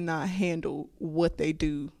men cannot handle what they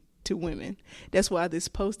do to women. That's why this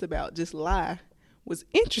post about just lie was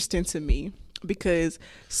interesting to me, because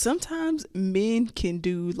sometimes men can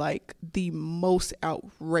do like the most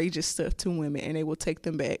outrageous stuff to women and they will take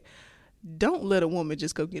them back. Don't let a woman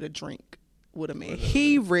just go get a drink with a man.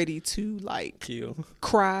 He ready to like kill,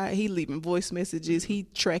 cry. He leaving voice messages. He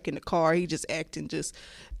tracking the car. He just acting, just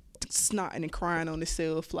snotting and crying on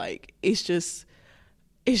himself. Like it's just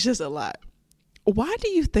a lot. Why do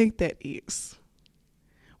you think that is?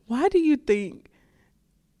 Why do you think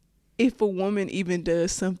if a woman even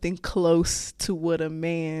does something close to what a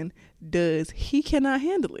man does, he cannot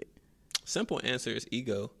handle it? Simple answer is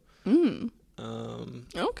ego. Okay.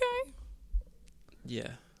 Yeah.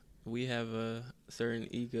 We have a certain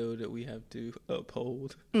ego that we have to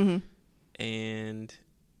uphold. Mm-hmm. And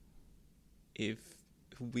if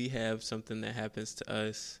we have something that happens to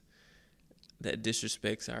us that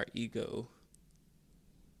disrespects our ego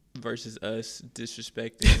versus us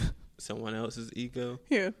disrespecting someone else's ego,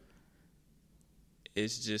 yeah,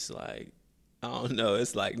 it's just like, I don't know,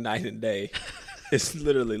 it's like night and day. It's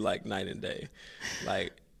literally like night and day.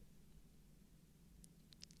 Like,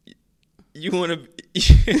 you want to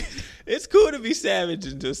it's cool to be savage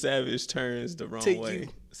until savage turns the wrong way.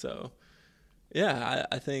 So yeah,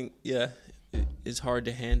 I think it's hard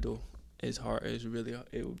to handle. It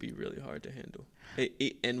would be really hard to handle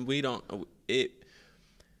and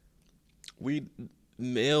we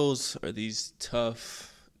males are these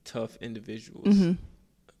tough individuals. Mm-hmm.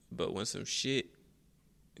 But when some shit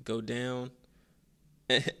go down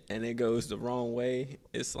and it goes the wrong way,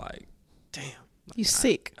 it's like, damn. You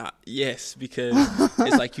sick. Yes, because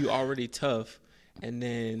it's like you already tough, and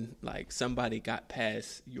then like somebody got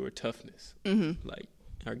past your toughness, like,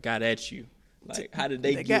 or got at you. Like, how did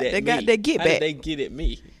they get at me? They got their get back. How did they get at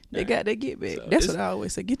me? They got their get back. So that's what I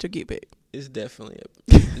always say. Get your get back. It's definitely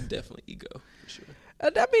ego for sure.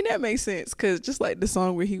 I mean, that makes sense, because just like the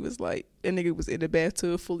song where he was like, that nigga was in the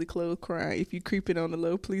bathtub fully clothed crying, if you creeping on the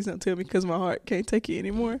low, please don't tell me because my heart can't take it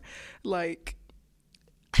anymore. Like,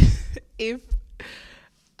 if,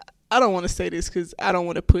 I don't want to say this because I don't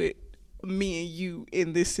want to put me and you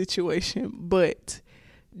in this situation, but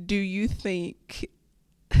do you think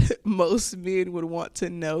most men would want to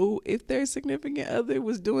know if their significant other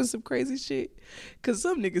was doing some crazy shit? Because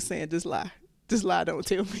some niggas saying, just lie, don't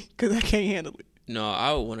tell me because I can't handle it. No,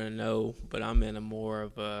 I would want to know, but I'm in a more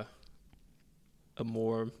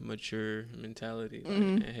mature mentality, like,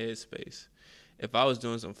 and headspace. If I was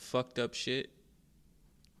doing some fucked up shit,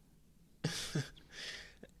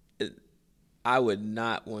 I would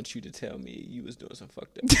not want you to tell me you was doing some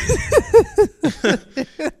fucked up shit.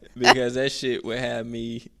 Because that shit would have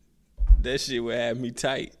me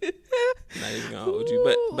tight. Not even gonna hold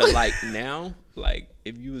you. But like now, like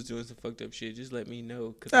if you was doing some fucked up shit, just let me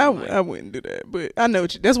know. Cause I wouldn't do that. But I know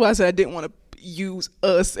that's why I said I didn't want to use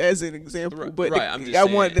us as an example. Right, but I'm just I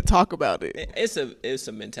saying, wanted to talk about it. It's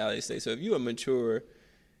a mentality state. So if you a mature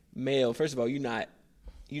male, first of all, you're not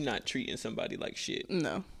treating somebody like shit.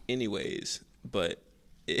 No. Anyways, but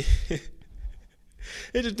it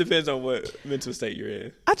just depends on what mental state you're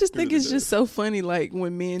in. I just think it's just so funny, like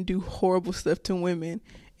when men do horrible stuff to women,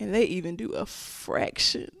 and they even do a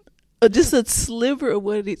fraction or just a sliver of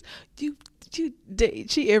what it is. You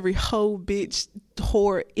cheat every whole bitch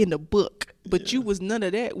whore in the book, but you was none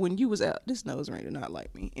of that when you was out. This nose ring did not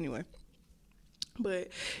like me anyway, but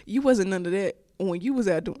you wasn't none of that when you was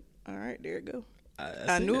out doing. All right, there it go.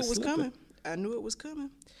 I knew it was coming. I knew it was coming.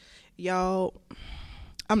 Y'all,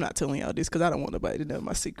 I'm not telling y'all this because I don't want nobody to know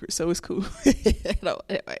my secret, so it's cool. I don't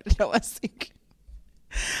know my secret.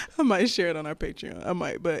 I might share it on our Patreon. I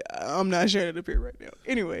might, but I'm not sharing it up here right now.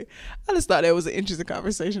 Anyway, I just thought that was an interesting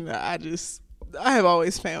conversation that I have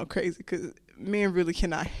always found crazy, because men really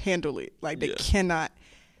cannot handle it. Like, they cannot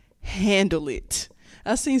handle it.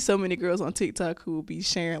 I've seen so many girls on TikTok who will be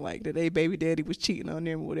sharing like that they baby daddy was cheating on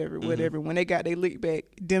them, whatever. When they got their lick back,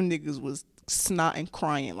 them niggas was snotting,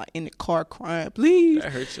 crying, like in the car crying, please.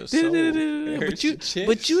 That hurts your soul.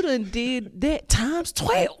 But you done did that times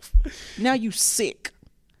 12. Now you sick.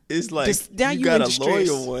 It's like now you got a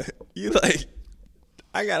loyal one. You like,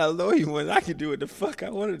 I got a loyal one. I can do what the fuck I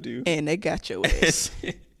want to do. And they got your ass.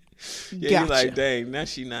 You like, dang, now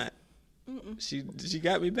she not. She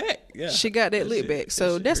got me back. Yeah, she got that lip back.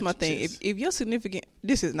 So that's my thing. If you're significant,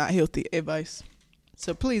 this is not healthy advice,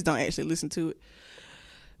 so please don't actually listen to it.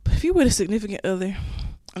 But if you with a significant other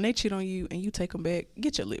and they cheat on you and you take them back,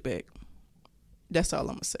 get your lip back. That's all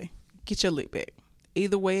I'm gonna say. Get your lip back.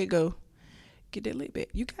 Either way it go, get that lip back.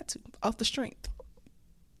 You got to, off the strength.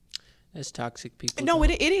 That's toxic people. No,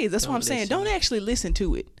 it is. That's what I'm saying. Don't actually listen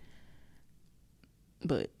to it.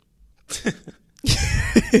 But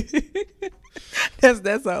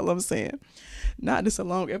that's all I'm saying. Not just a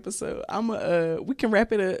long episode. We can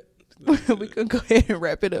wrap it up. We can go ahead and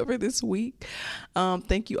wrap it up for this week.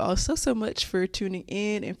 Thank you all so much for tuning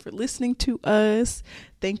in and for listening to us.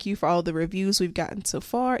 Thank you for all the reviews we've gotten so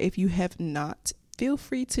far. If you have not, feel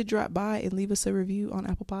free to drop by and leave us a review on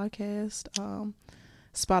Apple Podcast,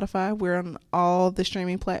 Spotify. We're on all the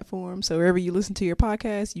streaming platforms, so wherever you listen to your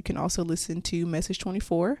podcast, you can also listen to Message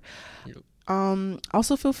 24. Yep.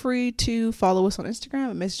 Also feel free to follow us on Instagram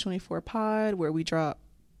at Message24Pod, where we drop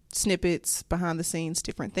snippets, behind the scenes,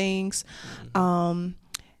 different things.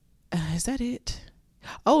 Is that it?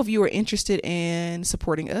 Oh, if you are interested in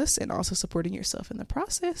supporting us and also supporting yourself in the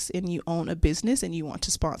process, and you own a business and you want to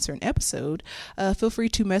sponsor an episode, feel free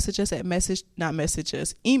to email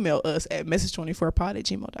us at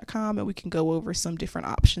message24pod@gmail.com, and we can go over some different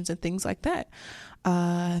options and things like that.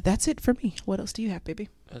 That's it for me. What else do you have, baby?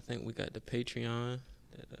 I think we got the Patreon.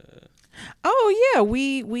 Oh yeah,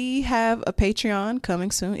 we have a Patreon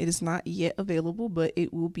coming soon. It is not yet available, but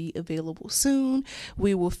it will be available soon.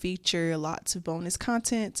 We will feature lots of bonus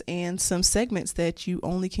content and some segments that you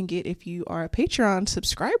only can get if you are a Patreon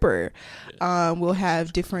subscriber. Yes. We'll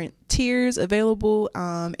have different tiers available,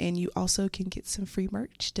 and you also can get some free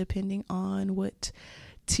merch depending on what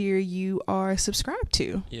tier you are subscribed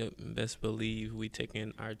to. Yep, best believe we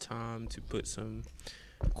taking our time to put some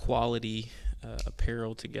quality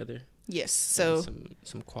apparel together Yes. So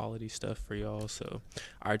some quality stuff for y'all. So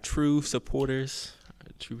our true supporters,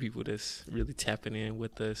 our true people that's really tapping in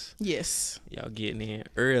with us. Yes. Y'all getting in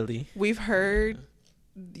early. We've heard,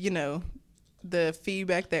 the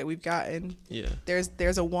feedback that we've gotten. Yeah.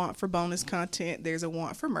 There's a want for bonus content. There's a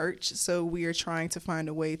want for merch. So we are trying to find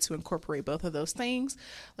a way to incorporate both of those things.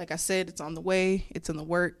 Like I said, it's on the way. It's in the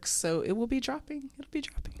works. So it will be dropping. It'll be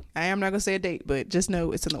dropping. I am not going to say a date, but just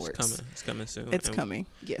know it's in the works. It's coming soon. It's coming.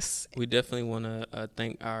 Yes. We definitely want to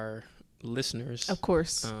thank our listeners. Of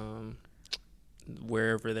course.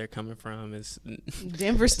 Wherever they're coming from is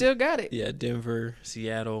Denver still got it. Yeah, Denver,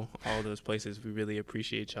 Seattle, all those places. We really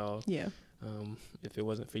appreciate y'all. Yeah. If it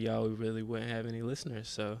wasn't for y'all, we really wouldn't have any listeners.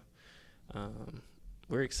 So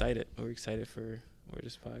we're excited. We're excited for where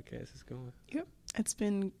this podcast is going. Yep. It's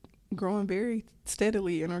been growing very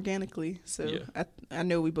steadily and organically. So yeah. I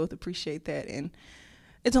know we both appreciate that. And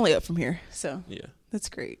it's only up from here. So yeah, that's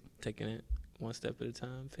great. Taking it one step at a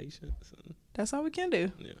time, patience. That's all we can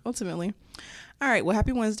do, yeah. Ultimately. All right. Well,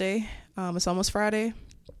 happy Wednesday. It's almost Friday.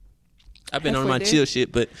 I've been on my chill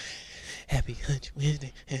shit, but happy Hunch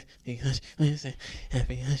Wednesday, happy Hunch Wednesday,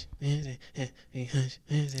 happy Hunch Wednesday, happy Hunch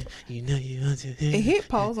Wednesday. You know you want to hit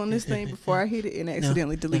pause on this thing before I hit it and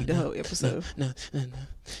accidentally delete the whole episode. No.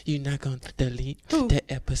 You're not going to delete the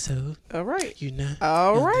episode. All right. You're not.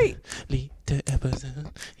 All right. Delete the episode.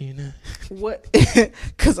 You know. What?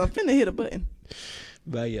 Because I'm finna hit a button.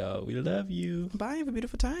 Bye, y'all. We love you. Bye. Have a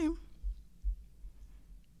beautiful time.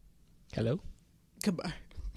 Hello. Goodbye.